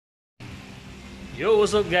Yo,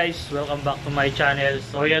 what's up guys? Welcome back to my channel.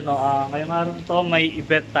 So yan o, ngayong araw to may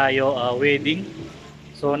event tayo, wedding.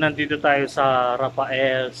 So nandito tayo sa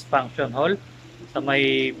Rafael's Function Hall sa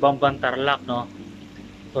may Bamban Tarlac, no.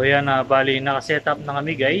 So yan, bali naka-setup na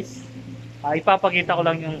kami guys. Ipapakita ko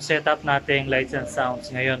lang yung setup nating lights and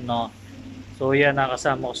sounds ngayon, no. So yan,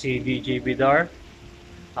 nakasama ko si DJ Bidar.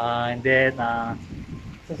 And then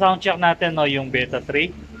sa sound check natin, no, yung Beta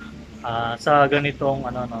 3 sa ganitong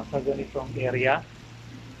ano, no, sa ganitong area.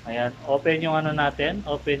 Ayan, open yung ano natin,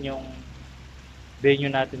 open yung venue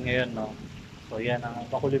natin ngayon, no. So yan ang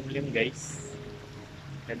makulimlim guys.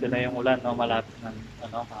 Ito na yung ulan, no, malapit ng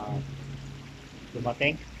ano,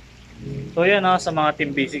 dumating. So yan, no, sa mga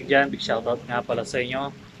team basic diyan, big shoutout nga pala sa inyo.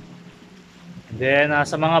 And then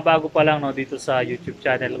sa mga bago pa lang, no, dito sa YouTube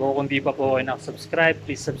channel ko, kung di pa po kayo nakasubscribe,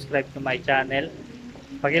 please subscribe to my channel.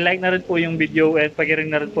 Paki-like na rin po yung video at paki-ring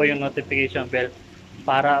na rin po yung notification bell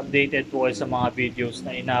para updated po kayo sa mga videos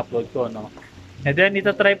na ina-upload ko, no. And then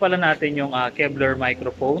itatry pala natin yung Kevlar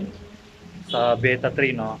microphone sa Beta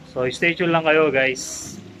 3, no. So stay tuned lang kayo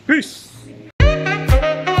guys. Peace!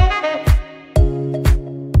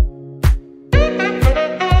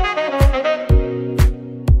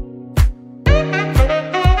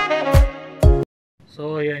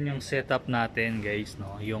 So ayan yung setup natin guys,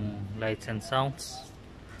 no, yung lights and sounds.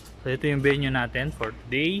 So ito yung venue natin for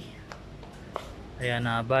today. Ayan,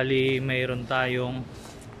 bali mayroon tayong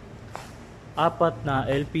apat na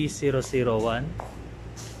LP001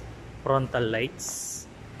 frontal lights.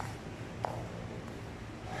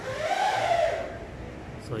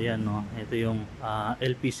 So yan, no, ito yung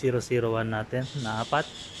LP001 natin na apat.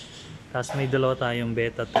 Tapos may dalawa tayong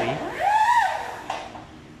Beta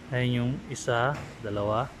 3. Ayan yung isa,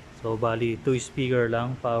 dalawa. So bali 2 speaker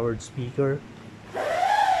lang, powered speaker.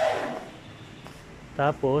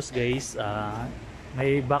 Tapos guys,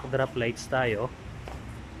 may backdrop lights tayo.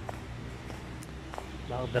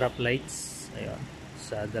 Backdrop lights, ayun,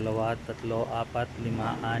 sa 2, 3, 4, 5, 6.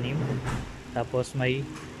 Tapos may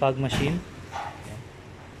fog machine, ayan,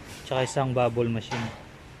 tsaka isang bubble machine.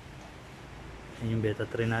 Yan yung Beta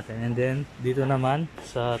 3 natin. And then dito naman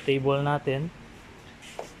sa table natin,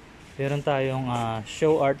 meron tayong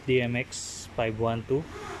Show Art DMX 512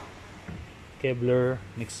 Kevlar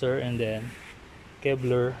mixer, and then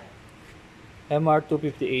Kevlar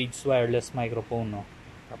MR250H wireless microphone, no.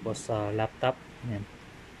 Tapos sa laptop, yan.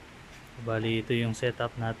 Bali ito yung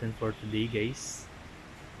setup natin for today guys.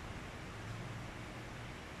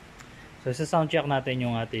 So sa sound check natin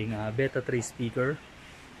yung ating Beta 3 speaker.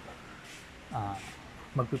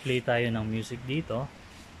 Magpi-play tayo ng music dito.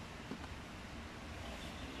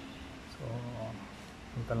 So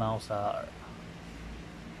punta lang ako sa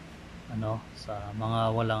ano, sa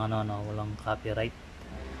mga walang walang copyright.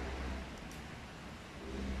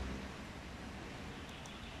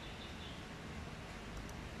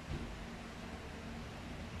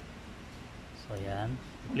 So yan,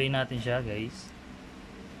 play natin siya guys.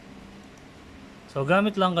 So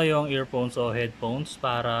gamit lang kayong earphones o headphones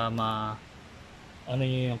para ano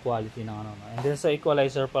nyo yung quality ng ano. And then sa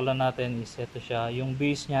equalizer pala natin is ito siya. Yung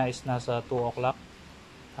bass niya is nasa 2 o'clock.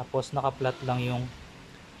 Tapos naka-flat lang yung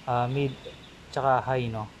mid tsaka high,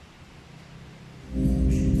 no.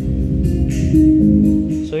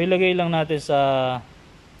 So ilagay lang natin sa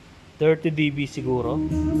 30 dB siguro.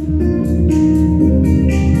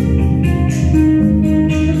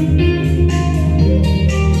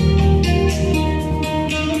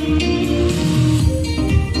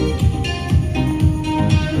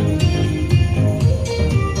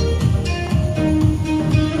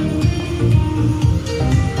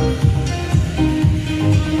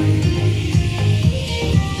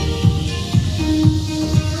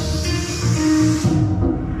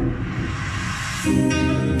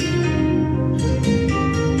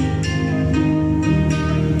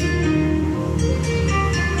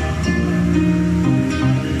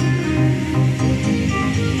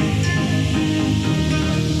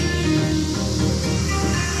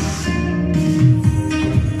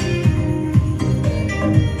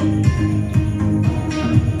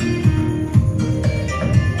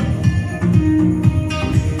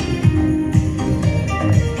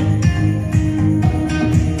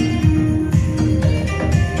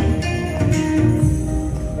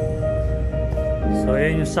 So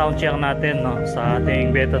ayan yung sound check natin, no, sa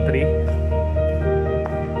ating Beta 3.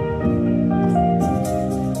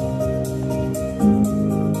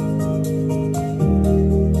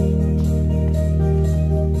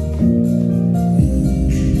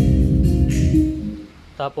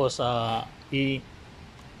 Tapos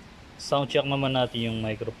i-sound check naman natin yung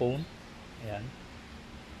microphone. Ayan.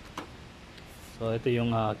 So So ito yung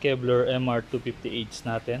Kevlar MR250H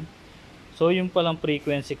natin. So yung palang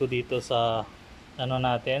frequency ko dito sa ano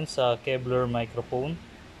natin, sa Kevlar microphone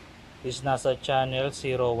is nasa channel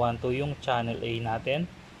 012 yung channel A natin.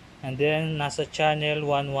 And then nasa channel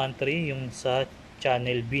 113 yung sa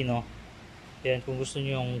channel B, no. Yan, kung gusto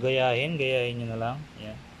niyo yung gayahin niyo na lang.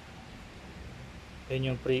 Yan. Yan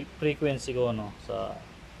yung frequency ko, no, sa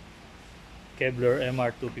Kevlar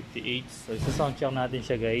MR250H. So isa-sound check natin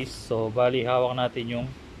siya, guys. So bali hawak natin yung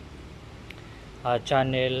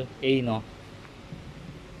channel A, no.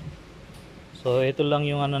 So ito lang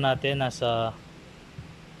yung ano natin, nasa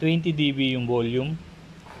 20 dB yung volume.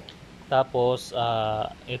 Tapos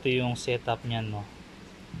ito yung setup niyan, no.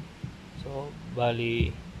 So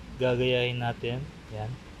bali gagayahin natin.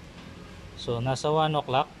 Yan. So nasa 1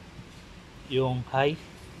 o'clock yung high,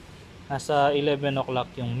 nasa 11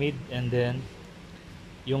 o'clock yung mid, and then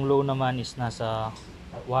yung low naman is nasa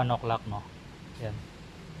 1 o'clock, no. Yan.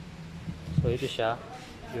 So ito siya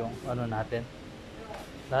yung ano natin.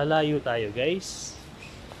 Lalayo tayo, guys.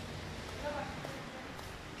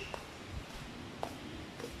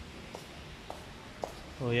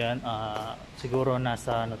 So yan, siguro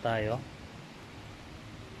nasa ano tayo,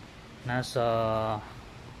 nasa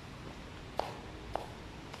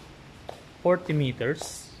 40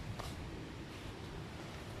 meters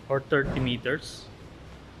or 30 meters.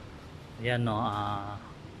 Yan, no.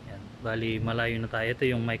 Yan, bali malayo na tayo. Ito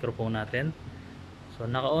yung microphone natin. So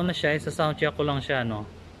naka-on na siya. Sa sound check ko lang siya, no,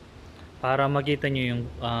 para makita nyo yung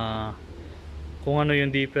kung ano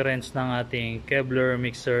yung difference ng ating Kevlar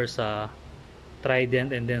mixer sa Trident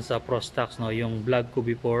and then sa Prostax, no, yung vlog ko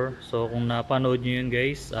before. So kung napanood nyo yun,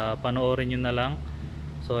 guys, panoorin nyo na lang.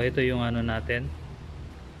 So ito yung ano natin.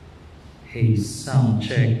 Hey, sound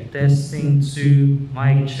check, testing 2,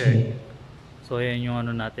 mic check. So ayan yung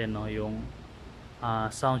ano natin, no, yung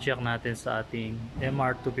sound check natin sa ating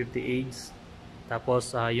MR250H.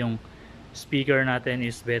 Tapos yung speaker natin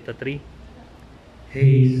is Beta 3.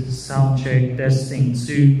 Hey, sound check, testing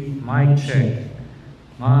 2, mic check.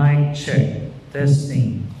 Mic check,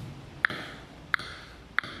 testing.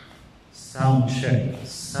 Sound check,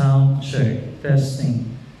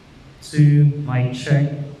 testing 2, mic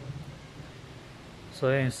check. So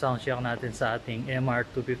yun yung sound check natin sa ating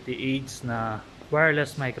MR250H na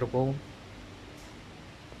wireless microphone.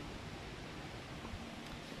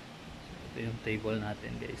 Ito yung table natin,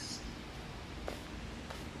 guys.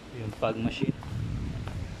 Yung pag machine.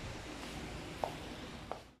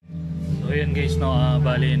 So yun, guys, no,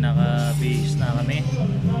 bali naka-base na kami.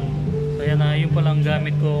 So yan, yung palang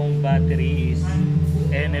gamit kong battery is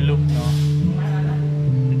Eneloop, no.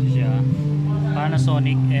 Ito siya,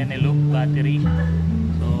 Panasonic Eneloop battery.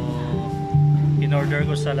 So in-order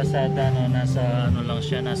ko sa Lazada, no, nasa ano lang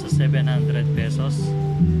siya, nasa 700 pesos.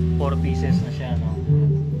 4 pieces na siya, no.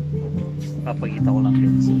 Papakita ko lang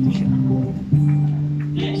din sa ito siya.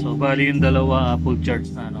 So bali yung dalawa full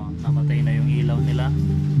charge na, no, namatay na yung ilaw nila.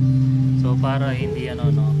 So para hindi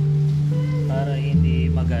ano, no, para hindi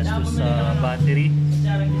magastos sa battery.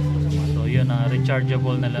 So yun,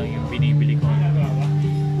 rechargeable na lang yung binibili ko.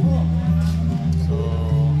 So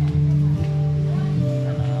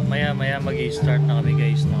maya mag-i-start na kami,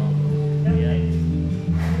 guys, no. Ayan.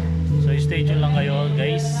 So stay tuned lang kayo,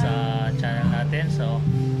 guys, sa channel natin. So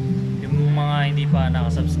yung mga hindi pa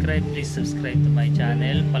nakasubscribe, please subscribe to my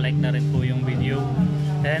channel. Palike na rin po yung video.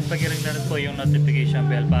 And pag-ring na rin po yung notification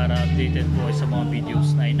bell para updated po sa mga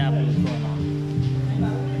videos na ina-upload ko, no?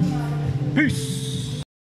 Peace!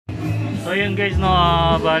 So yun, guys, no,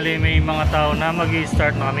 bali may mga tao na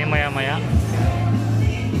mag-i-start na kami maya-maya.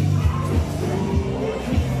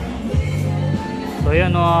 So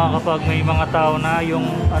yan, no, kapag may mga tao na, yung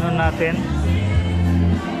ano natin,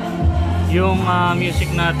 yung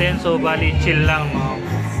music natin, so bali chill lang, no?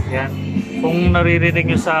 Yan. Kung naririnig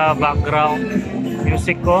nyo sa background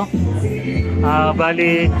music ko,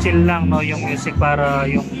 bali chill lang, no, yung music, para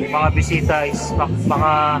yung mga bisita is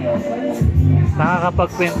baka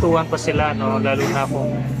nakakapagkwentuhan pa sila, no, lalo na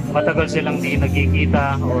kung matagal silang di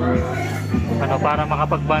nagkikita or ano, para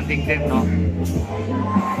makapag-bonding din, no.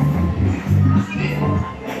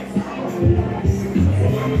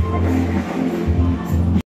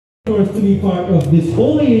 To be part of this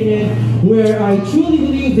holy union, where I truly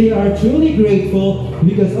believe they are truly grateful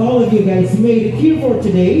because all of you guys made it here for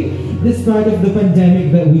today, despite of the pandemic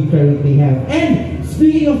that we currently have. And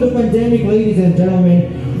speaking of the pandemic, ladies and gentlemen,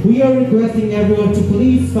 we are requesting everyone to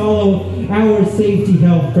please follow our safety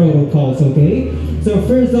health protocols, okay? So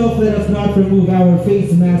first off, let us not remove our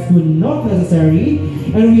face mask when not necessary.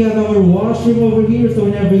 And we have our washroom over here, so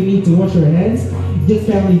whenever you need to wash your hands, just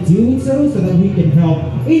kindly do it so that we can help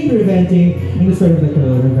in preventing and the spread of the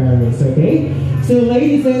coronavirus, okay? So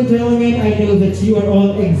ladies and gentlemen, I know that you are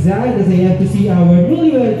all excited as I have to see our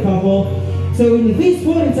newlywed couple. So in this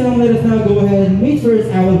point in time, let us now go ahead and meet first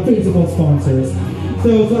our principal sponsors.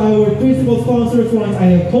 So to our principal sponsors, once I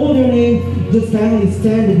have called your name, just kindly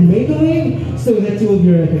stand and make a wave so that you will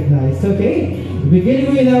be recognized, okay?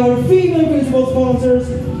 Beginning with our female principal sponsors,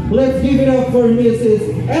 let's give it up for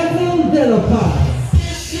Mrs. Ethel De La Paz.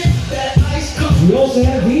 We also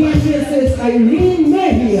have here Mrs. Irene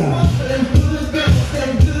Mejia.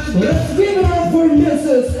 Let's give it up for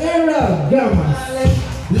Mrs. Era Gamas.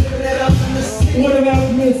 What about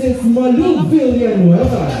Mrs. Malu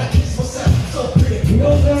Villanueva? We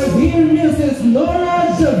also have here Mrs. Nora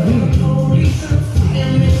David.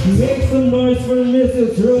 Make some noise for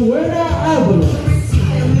Mrs. Rowena Avalos.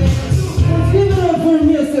 Let's give it up for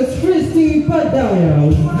Mrs. Christy Padaya.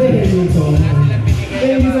 There you go.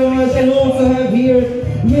 Thank you so much. And we also have here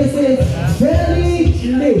Mrs. Kelly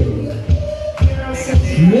Lee.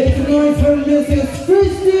 Make some noise for Mrs.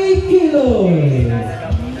 Christy Kiloy.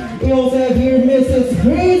 We also have here Mrs.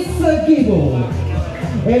 Grace Sakibo.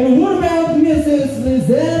 And what about Mrs.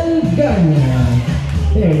 Lizelle Ganya?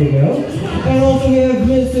 There you go. And also we have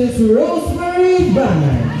Mrs. Rosemary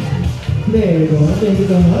Banner. There you go. Thank you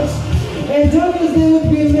so much. And joining us there would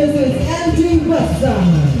be Mrs. Angie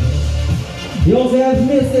Basaman. We also have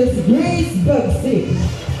Mrs. Grace Bugsy.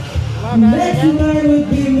 Next in line would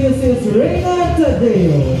be Mrs. Reyna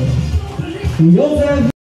Tadeo. We also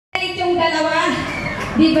have Yung dalawa,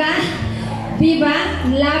 di ba? Di ba?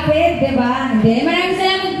 Lapit, di ba? Hindi. Maraming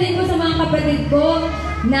salamat din po sa mga kapatid ko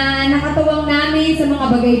na nakatuwang namin sa mga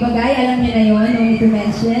bagay-bagay. Alam niyo na yun, no need to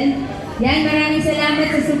mention. Yan, maraming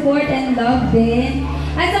salamat sa support and love din.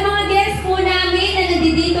 At sa mga guests po namin na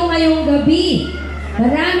nandito ngayong gabi.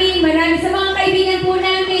 Maraming sa mga kaibigan po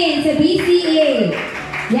namin sa BCA.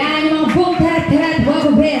 Yan, yung mga boom, tarat,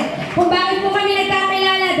 wababet. Kung bakit po kami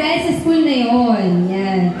nagkakilala dahil sa school na yun.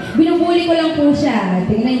 Yan. Binubuli ko lang po siya.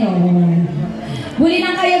 Tingnan nyo. Bully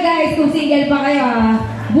lang kayo guys kung single pa kayo ah.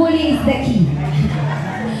 Bully is the key.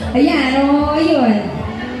 Ayan, yun.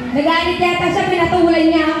 Nagalit yata siya, pinatulan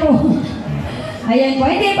niya ako. Ayan po,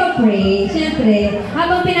 hindi pa pray. Siyempre,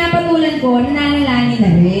 habang pinapatulan ko, nananalangin na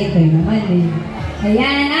rin. Ito naman eh.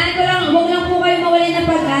 Ayan, huwag lang po kayo mawalan ng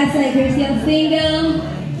pag-asa. If you're still single,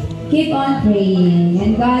 keep on praying.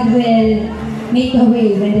 And God will make a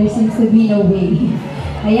way when there seems to be no way.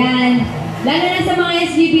 Ayan. Lalo na sa mga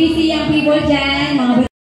SGBC, yung people dyan, mga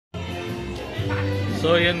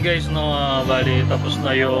So yan guys, no, bali tapos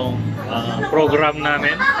na yung program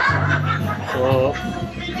namin. So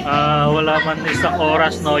wala man isang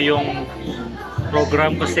oras no yung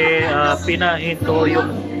program kasi pinahinto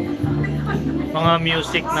yung mga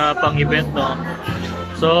music na pang-event no.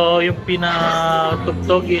 So yung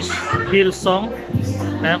pinatugtog is Hillsong.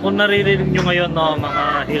 Kung naririnig nyo ngayon no,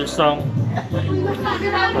 mga Hillsong.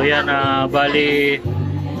 So yan, bali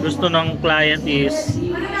gusto ng client is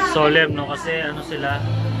solemn no, kasi ano sila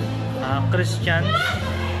Christian,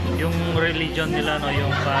 yung religion nila no, yung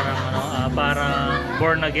parang parang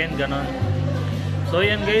born again ganon. So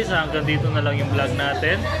yan guys, hanggang dito na lang yung vlog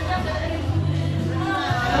natin.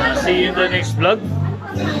 See you in the next vlog.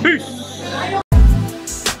 Peace.